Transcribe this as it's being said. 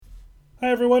Hi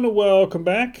everyone, and welcome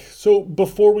back. So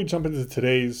before we jump into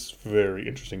today's very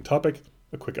interesting topic,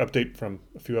 a quick update from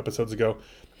a few episodes ago.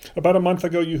 About a month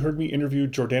ago, you heard me interview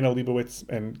Jordana Leibowitz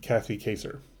and Kathy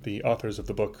Kacer, the authors of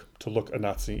the book To Look a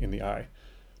Nazi in the Eye.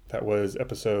 That was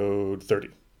episode 30.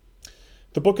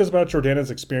 The book is about Jordana's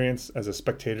experience as a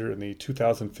spectator in the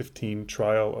 2015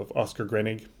 trial of Oskar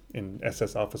Grenning, an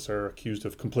SS officer accused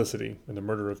of complicity in the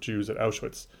murder of Jews at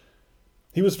Auschwitz.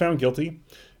 He was found guilty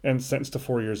and sentenced to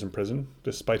 4 years in prison,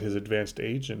 despite his advanced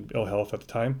age and ill health at the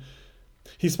time.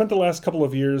 He spent the last couple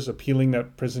of years appealing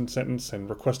that prison sentence and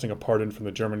requesting a pardon from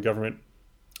the German government,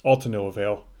 all to no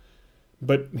avail.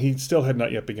 But he still had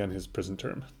not yet begun his prison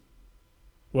term.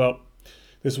 Well,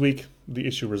 this week, the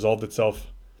issue resolved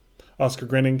itself. Oskar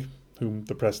Grenning, whom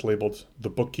the press labeled the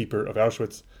bookkeeper of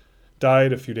Auschwitz,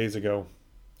 died a few days ago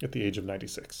at the age of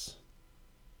 96.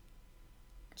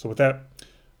 So with that,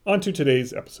 on to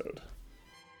today's episode.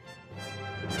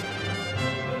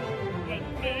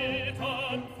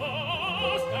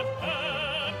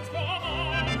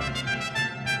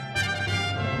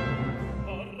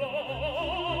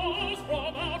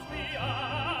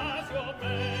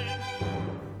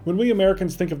 When we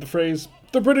Americans think of the phrase,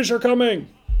 "The British are coming,"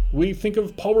 we think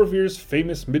of Paul Revere's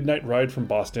famous midnight ride from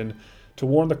Boston to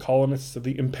warn the colonists of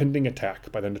the impending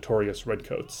attack by the notorious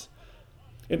Redcoats.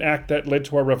 An act that led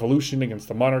to our revolution against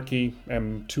the monarchy,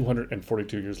 and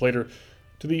 242 years later,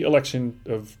 to the election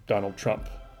of Donald Trump.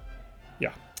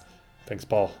 Yeah, thanks,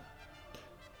 Paul.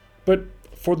 But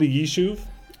for the Yishuv,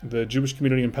 the Jewish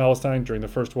community in Palestine during the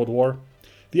First World War,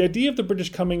 the idea of the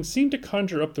British coming seemed to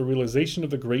conjure up the realization of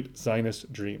the great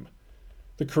Zionist dream,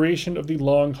 the creation of the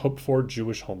long-hoped-for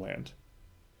Jewish homeland.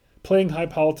 Playing high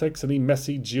politics in the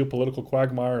messy geopolitical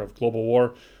quagmire of global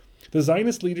war, the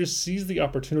Zionist leaders seized the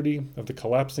opportunity of the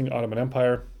collapsing Ottoman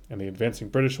Empire and the advancing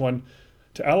British one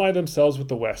to ally themselves with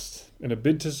the West in a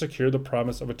bid to secure the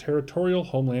promise of a territorial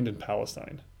homeland in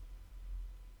Palestine.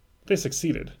 They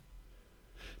succeeded.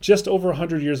 Just over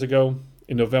 100 years ago,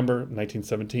 in November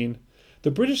 1917,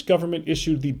 the British government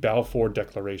issued the Balfour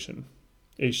Declaration,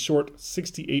 a short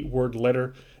 68-word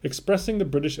letter expressing the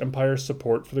British Empire's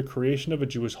support for the creation of a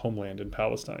Jewish homeland in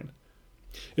Palestine.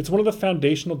 It's one of the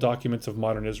foundational documents of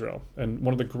modern Israel, and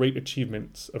one of the great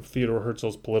achievements of Theodor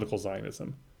Herzl's political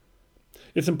Zionism.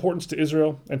 Its importance to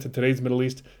Israel and to today's Middle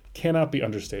East cannot be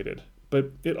understated,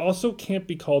 but it also can't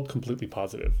be called completely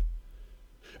positive.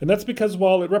 And that's because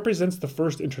while it represents the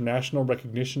first international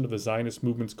recognition of the Zionist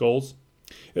movement's goals,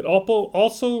 it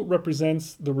also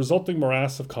represents the resulting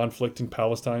morass of conflict in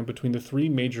Palestine between the three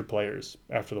major players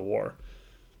after the war: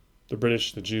 the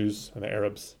British, the Jews, and the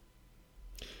Arabs.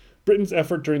 Britain's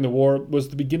effort during the war was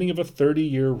the beginning of a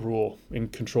 30-year rule in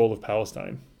control of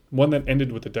Palestine, one that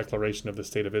ended with the declaration of the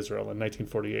State of Israel in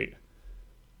 1948.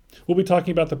 We'll be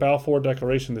talking about the Balfour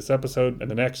Declaration this episode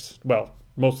and the next, well,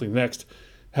 mostly next,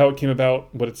 how it came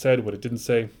about, what it said, what it didn't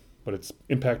say, what its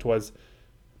impact was.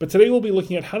 But today we'll be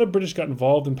looking at how the British got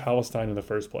involved in Palestine in the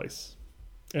first place,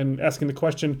 and asking the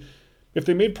question, if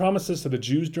they made promises to the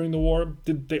Jews during the war,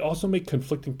 did they also make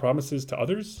conflicting promises to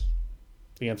others?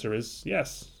 The answer is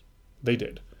yes. They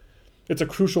did. It's a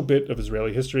crucial bit of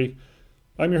Israeli history.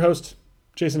 I'm your host,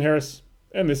 Jason Harris,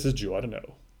 and this is Jew Ought to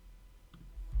Know.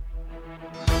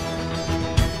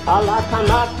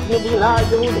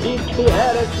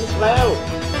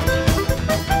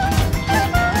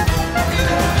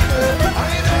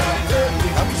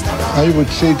 I would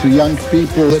say to young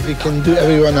people that we can do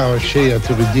everyone our share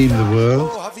to redeem the world.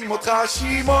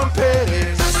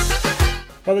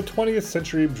 By the 20th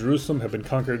century, Jerusalem had been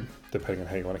conquered, depending on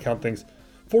how you want to count things,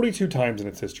 42 times in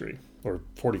its history, or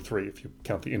 43 if you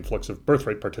count the influx of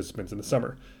birthright participants in the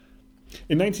summer.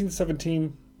 In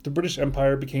 1917, the British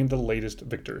Empire became the latest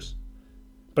victors.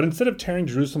 But instead of tearing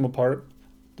Jerusalem apart,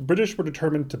 the British were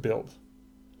determined to build.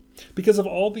 Because of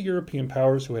all the European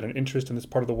powers who had an interest in this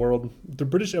part of the world, the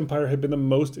British Empire had been the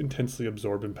most intensely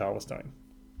absorbed in Palestine.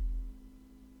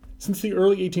 Since the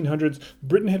early 1800s,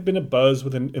 Britain had been abuzz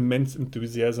with an immense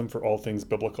enthusiasm for all things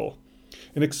biblical.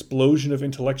 An explosion of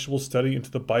intellectual study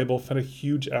into the Bible fed a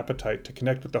huge appetite to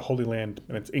connect with the Holy Land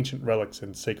and its ancient relics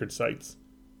and sacred sites.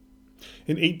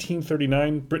 In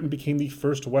 1839, Britain became the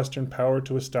first Western power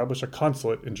to establish a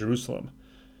consulate in Jerusalem.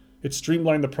 It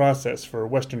streamlined the process for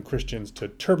Western Christians to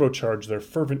turbocharge their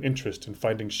fervent interest in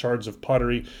finding shards of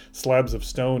pottery, slabs of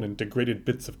stone, and degraded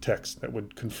bits of text that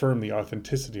would confirm the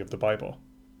authenticity of the Bible.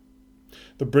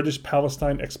 The British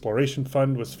Palestine Exploration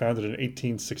Fund was founded in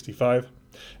 1865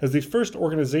 as the first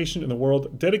organization in the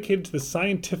world dedicated to the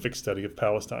scientific study of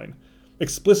Palestine,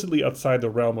 explicitly outside the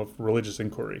realm of religious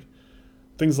inquiry.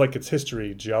 Things like its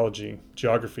history, geology,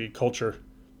 geography, culture.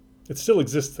 It still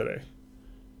exists today.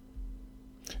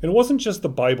 And it wasn't just the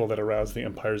Bible that aroused the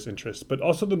empire's interest, but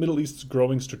also the Middle East's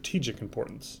growing strategic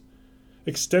importance.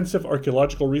 Extensive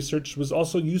archaeological research was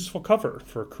also useful cover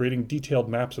for creating detailed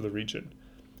maps of the region,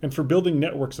 and for building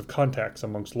networks of contacts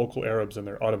amongst local Arabs and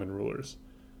their Ottoman rulers.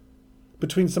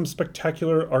 Between some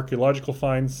spectacular archaeological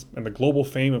finds and the global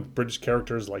fame of British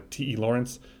characters like T.E.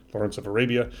 Lawrence, Lawrence of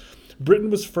Arabia,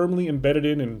 Britain was firmly embedded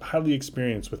in and highly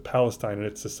experienced with Palestine and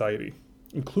its society,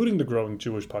 including the growing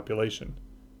Jewish population.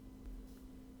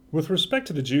 With respect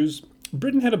to the Jews,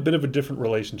 Britain had a bit of a different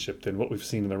relationship than what we've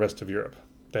seen in the rest of Europe,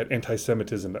 that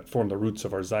anti-Semitism that formed the roots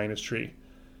of our Zionist tree.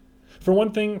 For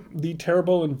one thing, the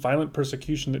terrible and violent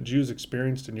persecution that Jews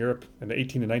experienced in Europe in the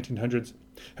 18 and 1900s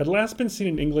had last been seen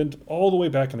in England all the way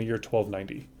back in the year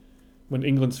 1290, when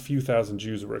England's few thousand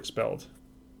Jews were expelled.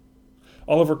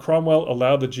 Oliver Cromwell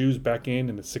allowed the Jews back in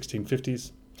the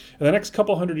 1650s, and the next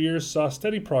couple hundred years saw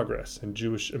steady progress in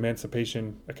Jewish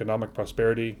emancipation, economic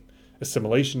prosperity,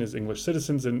 assimilation as English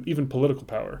citizens, and even political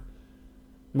power.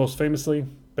 Most famously,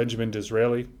 Benjamin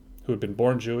Disraeli, who had been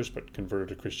born Jewish but converted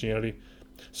to Christianity,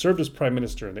 served as prime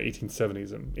minister in the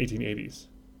 1870s and 1880s.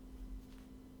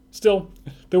 Still,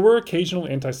 there were occasional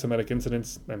anti-Semitic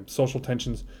incidents and social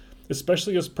tensions,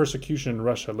 especially as persecution in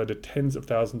Russia led to tens of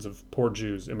thousands of poor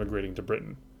Jews immigrating to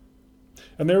Britain.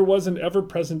 And there was an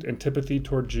ever-present antipathy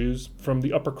toward Jews from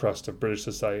the upper crust of British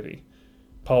society,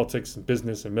 politics and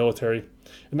business and military,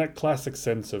 and that classic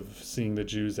sense of seeing the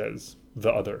Jews as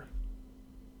the other.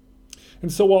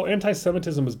 And so while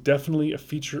anti-Semitism was definitely a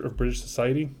feature of British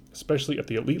society, especially at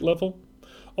the elite level,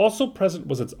 also present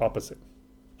was its opposite,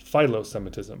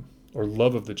 philo-Semitism, or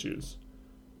love of the Jews.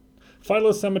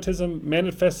 Philo-Semitism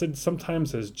manifested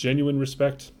sometimes as genuine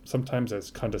respect, sometimes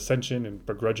as condescension and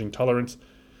begrudging tolerance,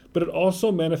 but it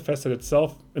also manifested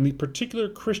itself in the particular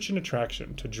Christian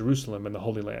attraction to Jerusalem and the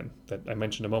Holy Land that I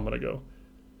mentioned a moment ago.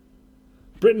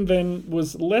 Britain, then,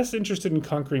 was less interested in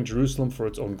conquering Jerusalem for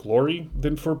its own glory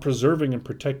than for preserving and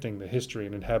protecting the history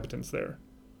and inhabitants there.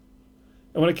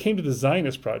 And when it came to the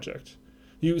Zionist project,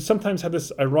 you sometimes had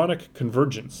this ironic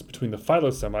convergence between the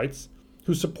Philo-Semites,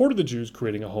 who supported the Jews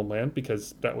creating a homeland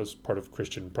because that was part of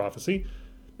Christian prophecy,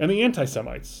 and the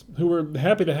anti-Semites, who were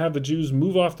happy to have the Jews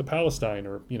move off to Palestine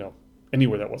or,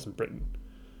 anywhere that wasn't Britain.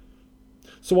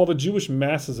 So while the Jewish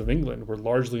masses of England were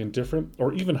largely indifferent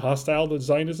or even hostile to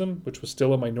Zionism, which was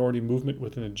still a minority movement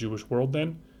within the Jewish world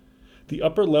then, the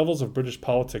upper levels of British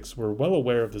politics were well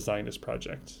aware of the Zionist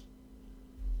project.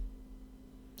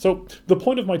 So the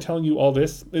point of my telling you all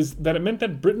this is that it meant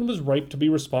that Britain was ripe to be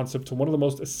responsive to one of the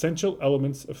most essential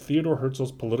elements of Theodor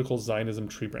Herzl's political Zionism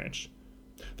tree branch,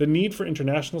 the need for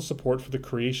international support for the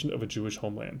creation of a Jewish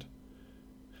homeland.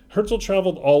 Herzl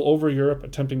traveled all over Europe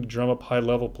attempting to drum up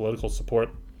high-level political support.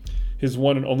 His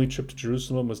one and only trip to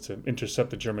Jerusalem was to intercept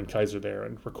the German Kaiser there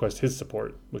and request his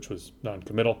support, which was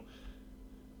non-committal.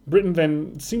 Britain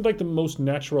then seemed like the most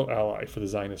natural ally for the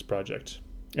Zionist project,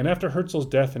 and after Herzl's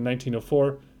death in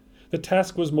 1904, the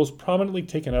task was most prominently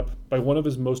taken up by one of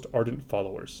his most ardent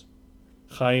followers,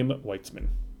 Chaim Weizmann.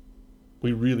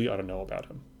 We really ought to know about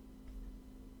him.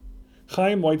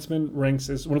 Chaim Weizmann ranks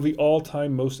as one of the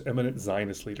all-time most eminent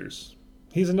Zionist leaders.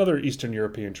 He's another Eastern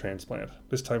European transplant,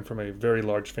 this time from a very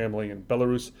large family in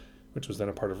Belarus, which was then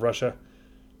a part of Russia.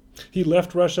 He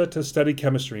left Russia to study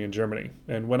chemistry in Germany,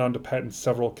 and went on to patent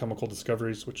several chemical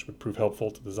discoveries which would prove helpful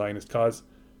to the Zionist cause.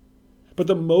 But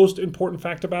the most important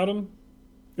fact about him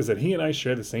is that he and I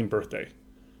share the same birthday.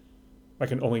 I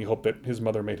can only hope that his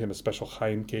mother made him a special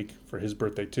Chaim cake for his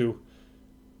birthday too.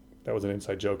 That was an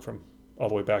inside joke from all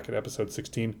the way back at episode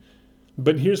 16.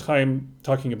 But here's Chaim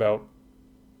talking about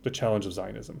the challenge of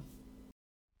Zionism.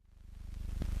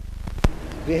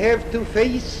 We have to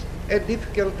face a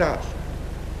difficult task.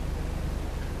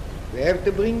 We have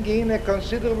to bring in a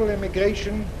considerable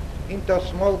immigration into a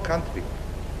small country.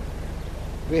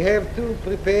 We have to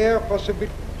prepare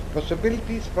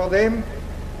possibilities for them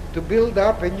to build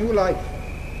up a new life.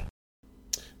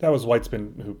 That was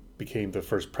Weizmann, who became the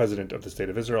first president of the State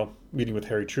of Israel, meeting with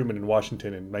Harry Truman in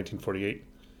Washington in 1948.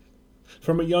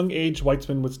 From a young age,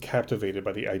 Weizmann was captivated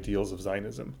by the ideals of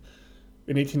Zionism.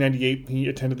 In 1898, he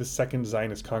attended the Second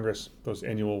Zionist Congress, those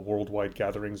annual worldwide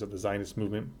gatherings of the Zionist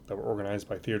movement that were organized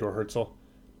by Theodor Herzl.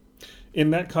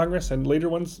 In that Congress and later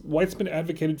ones, Weizmann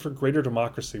advocated for greater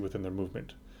democracy within their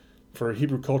movement, for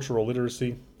Hebrew cultural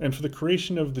literacy, and for the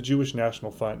creation of the Jewish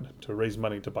National Fund to raise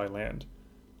money to buy land.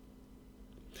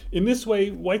 In this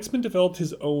way, Weizmann developed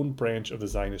his own branch of the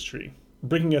Zionist tree,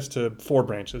 bringing us to 4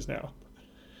 branches now.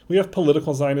 We have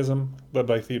political Zionism, led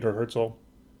by Theodor Herzl,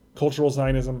 cultural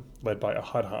Zionism, led by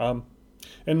Ahad Ha'am,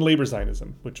 and labor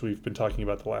Zionism, which we've been talking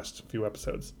about the last few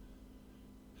episodes.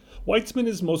 Weizmann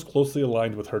is most closely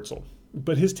aligned with Herzl,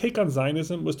 but his take on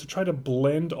Zionism was to try to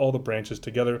blend all the branches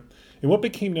together in what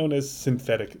became known as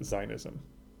synthetic Zionism.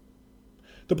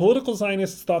 The political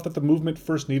Zionists thought that the movement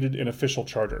first needed an official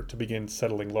charter to begin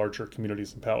settling larger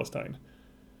communities in Palestine.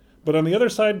 But on the other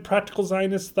side, practical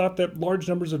Zionists thought that large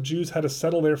numbers of Jews had to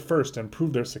settle there first and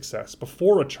prove their success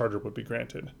before a charter would be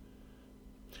granted.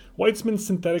 Weitzman's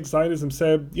synthetic Zionism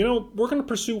said, we're going to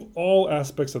pursue all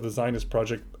aspects of the Zionist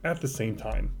project at the same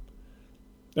time.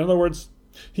 In other words,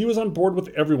 he was on board with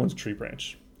everyone's tree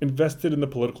branch, invested in the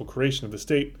political creation of the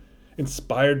state,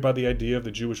 inspired by the idea of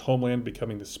the Jewish homeland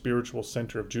becoming the spiritual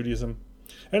center of Judaism,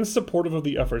 and supportive of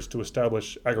the efforts to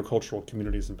establish agricultural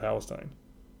communities in Palestine.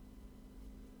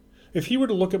 If he were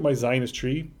to look at my Zionist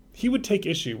tree, he would take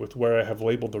issue with where I have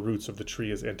labeled the roots of the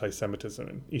tree as anti-Semitism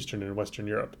in Eastern and Western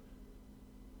Europe.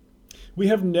 We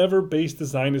have never based the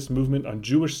Zionist movement on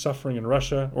Jewish suffering in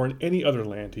Russia or in any other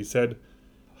land, he said.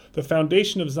 The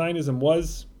foundation of Zionism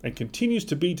was, and continues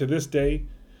to be to this day,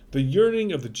 the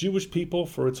yearning of the Jewish people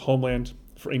for its homeland,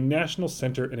 for a national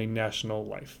center and a national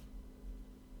life.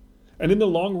 And in the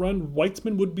long run,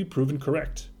 Weitzman would be proven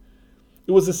correct.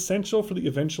 It was essential for the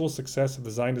eventual success of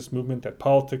the Zionist movement that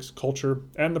politics, culture,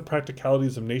 and the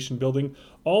practicalities of nation building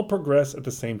all progress at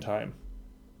the same time.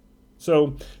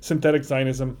 So, synthetic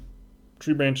Zionism,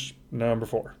 tree branch number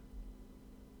 4.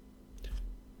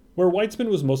 Where Weitzman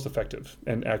was most effective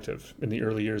and active in the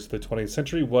early years of the 20th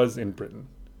century was in Britain.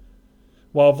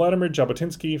 While Vladimir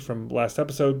Jabotinsky, from last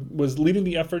episode, was leading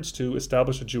the efforts to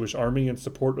establish a Jewish army in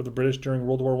support of the British during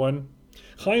World War I,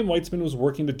 Chaim Weitzman was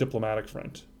working the diplomatic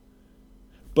front.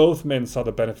 Both men saw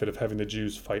the benefit of having the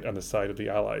Jews fight on the side of the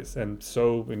Allies, and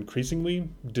so, increasingly,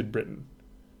 did Britain.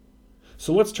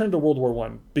 So let's turn to World War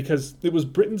I, because it was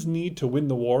Britain's need to win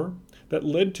the war that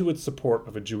led to its support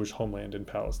of a Jewish homeland in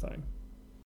Palestine.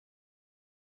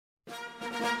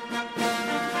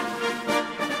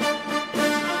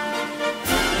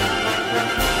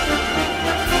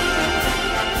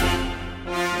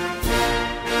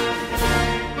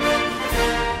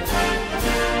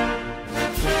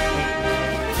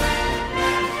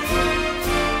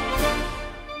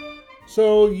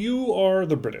 So you are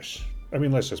the British.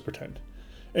 Let's just pretend.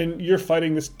 And you're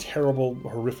fighting this terrible,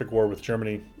 horrific war with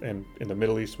Germany and in the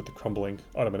Middle East with the crumbling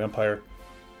Ottoman Empire.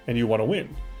 And you want to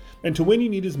win. And to win, you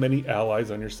need as many allies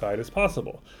on your side as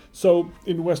possible. So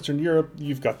in Western Europe,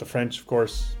 you've got the French, of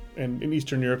course. And in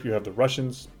Eastern Europe, you have the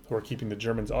Russians, who are keeping the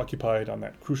Germans occupied on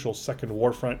that crucial second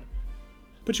war front.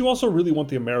 But you also really want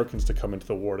the Americans to come into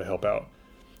the war to help out.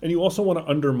 And you also want to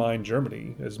undermine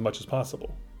Germany as much as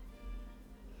possible.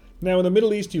 Now, in the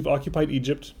Middle East, you've occupied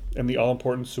Egypt and the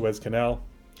all-important Suez Canal,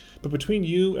 but between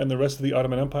you and the rest of the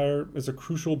Ottoman Empire is a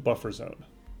crucial buffer zone: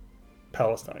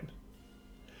 Palestine.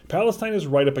 Palestine is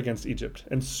right up against Egypt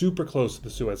and super close to the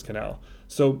Suez Canal,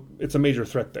 so it's a major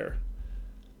threat there.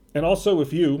 And also,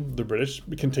 if you, the British,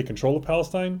 can take control of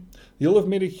Palestine, you'll have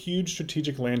made a huge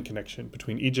strategic land connection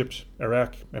between Egypt,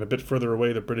 Iraq, and a bit further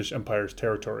away the British Empire's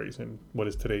territories in what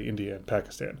is today India and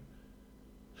Pakistan.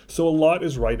 So a lot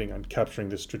is riding on capturing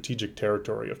this strategic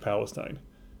territory of Palestine.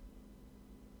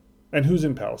 And who's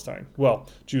in Palestine? Well,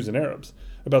 Jews and Arabs.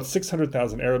 About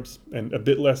 600,000 Arabs and a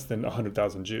bit less than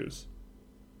 100,000 Jews.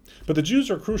 But the Jews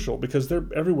are crucial because they're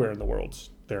everywhere in the world.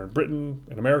 They're in Britain,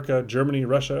 in America, Germany,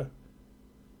 Russia.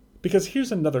 Because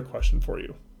here's another question for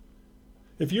you.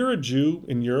 If you're a Jew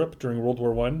in Europe during World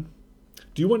War I,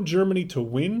 do you want Germany to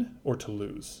win or to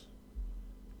lose?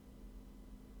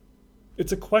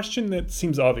 It's a question that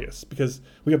seems obvious because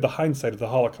we have the hindsight of the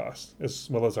Holocaust, as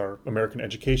well as our American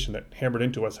education that hammered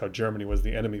into us how Germany was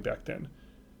the enemy back then.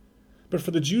 But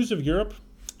for the Jews of Europe,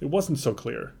 it wasn't so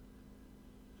clear.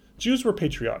 Jews were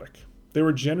patriotic. They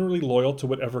were generally loyal to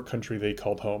whatever country they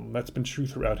called home. That's been true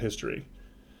throughout history.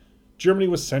 Germany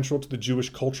was central to the Jewish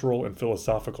cultural and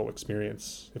philosophical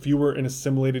experience. If you were an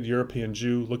assimilated European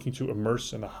Jew looking to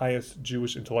immerse in the highest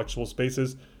Jewish intellectual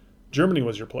spaces, Germany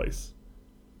was your place.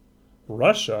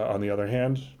 Russia, on the other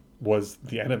hand, was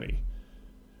the enemy.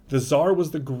 The Tsar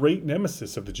was the great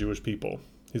nemesis of the Jewish people,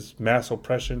 his mass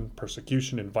oppression,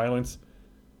 persecution, and violence.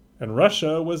 And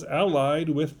Russia was allied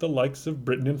with the likes of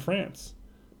Britain and France.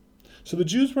 So the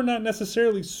Jews were not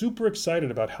necessarily super excited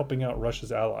about helping out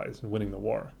Russia's allies and winning the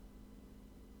war.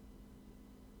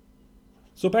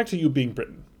 So back to you being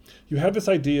Britain. You have this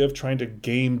idea of trying to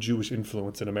game Jewish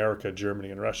influence in America,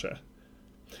 Germany, and Russia.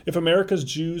 If America's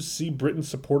Jews see Britain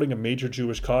supporting a major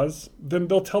Jewish cause, then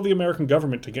they'll tell the American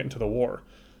government to get into the war,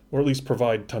 or at least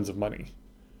provide tons of money.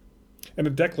 And a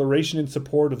declaration in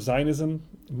support of Zionism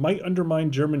might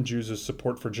undermine German Jews'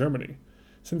 support for Germany,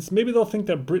 since maybe they'll think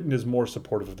that Britain is more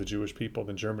supportive of the Jewish people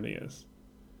than Germany is.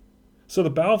 So the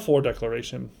Balfour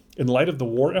Declaration, in light of the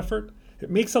war effort, It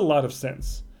makes a lot of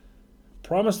sense.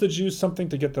 Promise the Jews something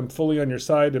to get them fully on your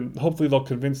side, and hopefully they'll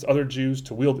convince other Jews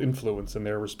to wield influence in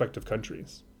their respective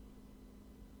countries.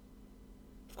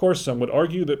 Of course, some would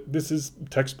argue that this is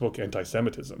textbook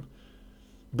anti-Semitism.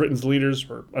 Britain's leaders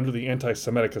were under the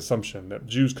anti-Semitic assumption that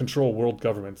Jews control world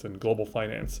governments and global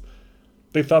finance.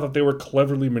 They thought that they were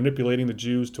cleverly manipulating the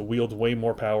Jews to wield way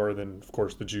more power than, of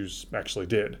course, the Jews actually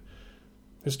did.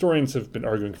 Historians have been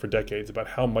arguing for decades about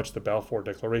how much the Balfour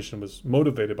Declaration was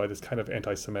motivated by this kind of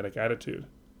anti-Semitic attitude.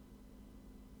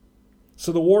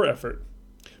 So the war effort,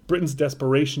 Britain's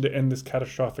desperation to end this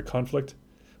catastrophic conflict,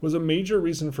 was a major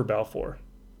reason for Balfour.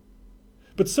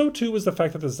 But so too was the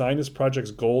fact that the Zionist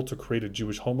project's goal to create a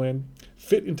Jewish homeland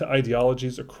fit into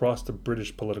ideologies across the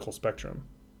British political spectrum.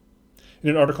 In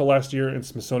an article last year in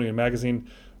Smithsonian Magazine,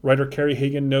 writer Kerry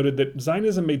Hagan noted that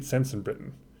Zionism made sense in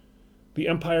Britain. The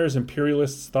empire's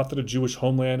imperialists thought that a Jewish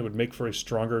homeland would make for a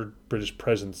stronger British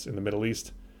presence in the Middle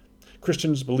East.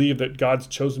 Christians believed that God's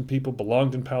chosen people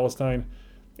belonged in Palestine.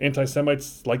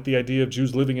 Anti-Semites liked the idea of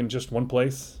Jews living in just one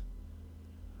place.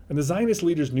 And the Zionist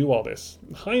leaders knew all this.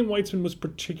 Chaim Weizmann was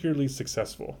particularly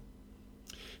successful.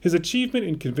 His achievement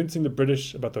in convincing the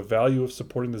British about the value of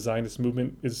supporting the Zionist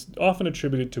movement is often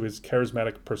attributed to his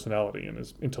charismatic personality and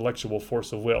his intellectual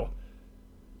force of will.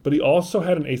 But he also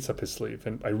had an ace up his sleeve,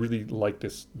 and I really like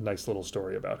this nice little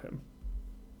story about him.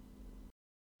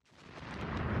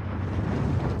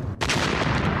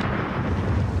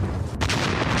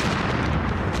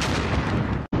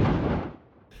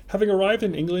 Having arrived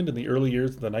in England in the early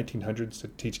years of the 1900s to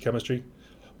teach chemistry,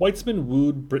 Weizmann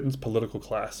wooed Britain's political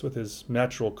class with his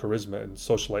natural charisma and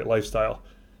socialite lifestyle,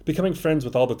 becoming friends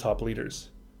with all the top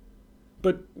leaders.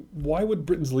 But why would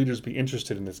Britain's leaders be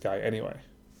interested in this guy anyway?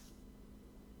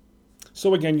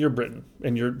 So again, you're Britain,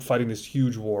 and you're fighting this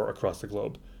huge war across the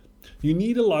globe. You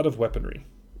need a lot of weaponry,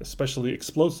 especially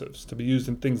explosives, to be used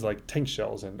in things like tank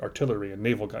shells and artillery and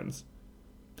naval guns.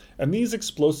 And these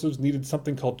explosives needed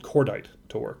something called cordite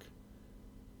to work.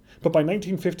 But by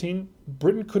 1915,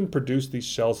 Britain couldn't produce these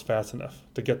shells fast enough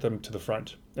to get them to the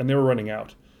front, and they were running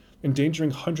out,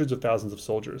 endangering hundreds of thousands of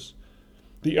soldiers.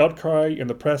 The outcry in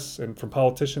the press and from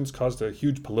politicians caused a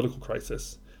huge political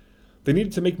crisis. They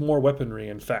needed to make more weaponry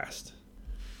and fast.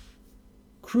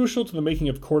 Crucial to the making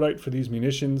of cordite for these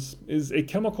munitions is a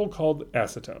chemical called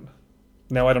acetone.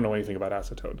 Now, I don't know anything about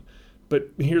acetone, but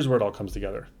here's where it all comes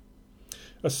together.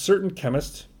 A certain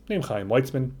chemist, named Chaim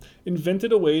Weizmann,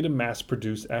 invented a way to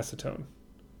mass-produce acetone.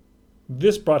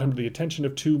 This brought him to the attention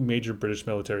of two major British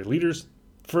military leaders,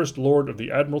 First Lord of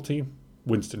the Admiralty,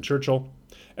 Winston Churchill,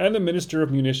 and the Minister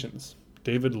of Munitions,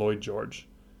 David Lloyd George.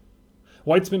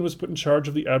 Weizmann was put in charge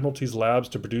of the Admiralty's labs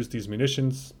to produce these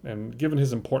munitions, and given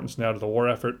his importance now to the war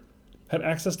effort, had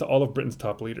access to all of Britain's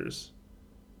top leaders.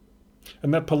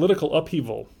 And that political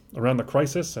upheaval around the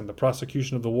crisis and the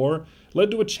prosecution of the war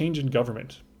led to a change in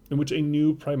government, in which a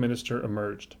new prime minister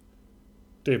emerged,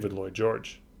 David Lloyd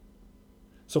George.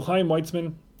 So Chaim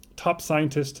Weizmann, top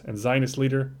scientist and Zionist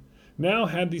leader, now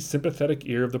had the sympathetic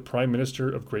ear of the Prime Minister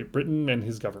of Great Britain and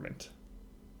his government.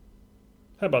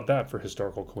 How about that for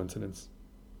historical coincidence?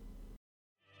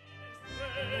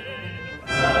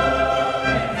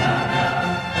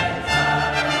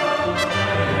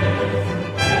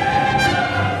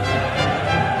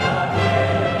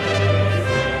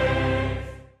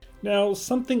 Now,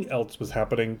 something else was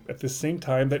happening at the same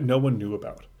time that no one knew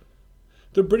about.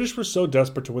 The British were so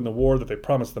desperate to win the war that they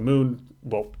promised the moon,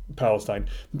 well, Palestine,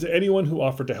 to anyone who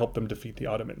offered to help them defeat the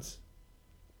Ottomans.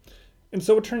 And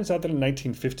so it turns out that in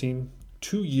 1915,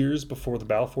 2 years before the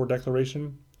Balfour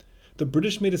Declaration, the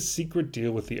British made a secret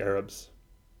deal with the Arabs.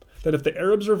 That if the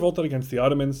Arabs revolted against the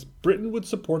Ottomans, Britain would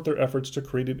support their efforts to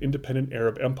create an independent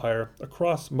Arab empire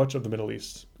across much of the Middle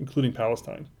East, including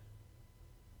Palestine.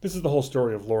 This is the whole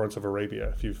story of Lawrence of Arabia,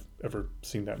 if you've ever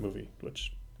seen that movie,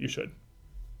 which you should.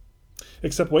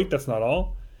 Except wait, that's not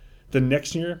all. The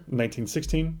next year,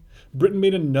 1916, Britain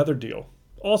made another deal,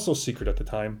 also secret at the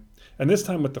time, and this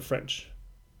time with the French.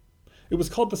 It was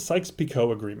called the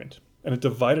Sykes-Picot Agreement, and it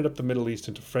divided up the Middle East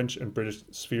into French and British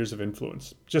spheres of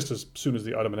influence, just as soon as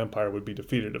the Ottoman Empire would be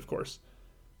defeated, of course.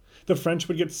 The French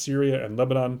would get Syria and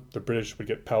Lebanon, the British would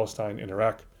get Palestine and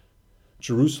Iraq.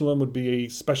 Jerusalem would be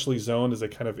specially zoned as a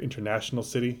kind of international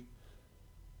city.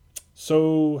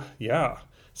 So, yeah,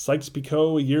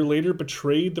 Sykes-Picot a year later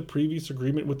betrayed the previous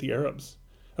agreement with the Arabs,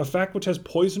 a fact which has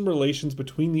poisoned relations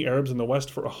between the Arabs and the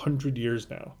West for 100 years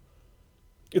now.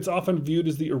 It's often viewed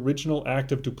as the original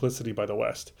act of duplicity by the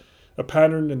West, a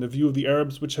pattern in the view of the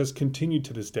Arabs which has continued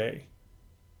to this day.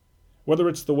 Whether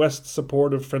it's the West's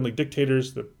support of friendly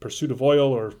dictators, the pursuit of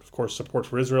oil, or, of course, support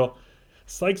for Israel,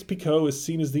 Sykes-Picot is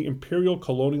seen as the imperial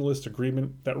colonialist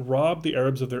agreement that robbed the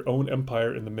Arabs of their own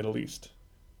empire in the Middle East.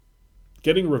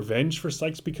 Getting revenge for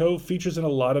Sykes-Picot features in a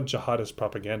lot of jihadist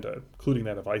propaganda, including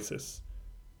that of ISIS.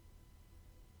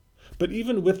 But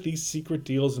even with these secret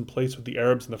deals in place with the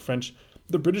Arabs and the French,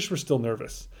 the British were still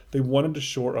nervous. They wanted to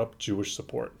shore up Jewish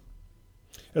support.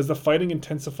 As the fighting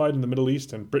intensified in the Middle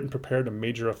East and Britain prepared a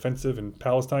major offensive in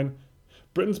Palestine,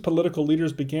 Britain's political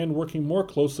leaders began working more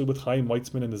closely with Chaim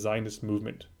Weizmann and the Zionist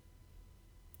movement.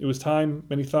 It was time,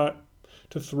 many thought,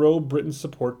 to throw Britain's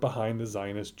support behind the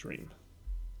Zionist dream.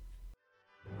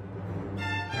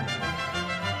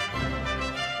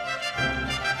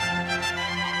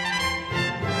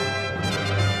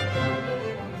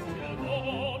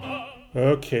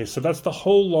 Okay, so that's the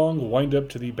whole long wind-up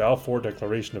to the Balfour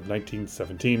Declaration of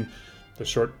 1917, the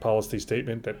short policy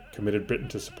statement that committed Britain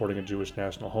to supporting a Jewish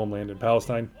national homeland in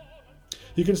Palestine.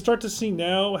 You can start to see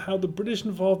now how the British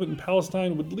involvement in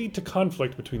Palestine would lead to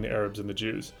conflict between the Arabs and the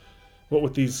Jews, what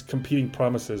with these competing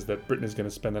promises that Britain is going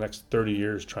to spend the next 30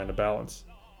 years trying to balance.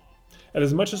 And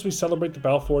as much as we celebrate the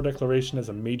Balfour Declaration as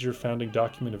a major founding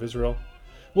document of Israel,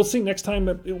 we'll see next time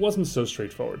that it wasn't so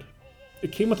straightforward.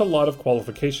 It came with a lot of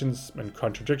qualifications and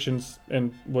contradictions,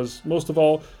 and was, most of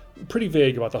all, pretty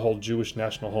vague about the whole Jewish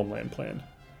national homeland plan.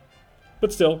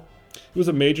 But still, it was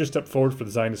a major step forward for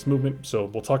the Zionist movement, so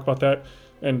we'll talk about that,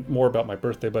 and more about my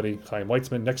birthday buddy, Chaim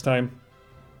Weizmann, next time.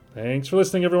 Thanks for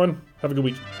listening, everyone. Have a good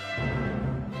week.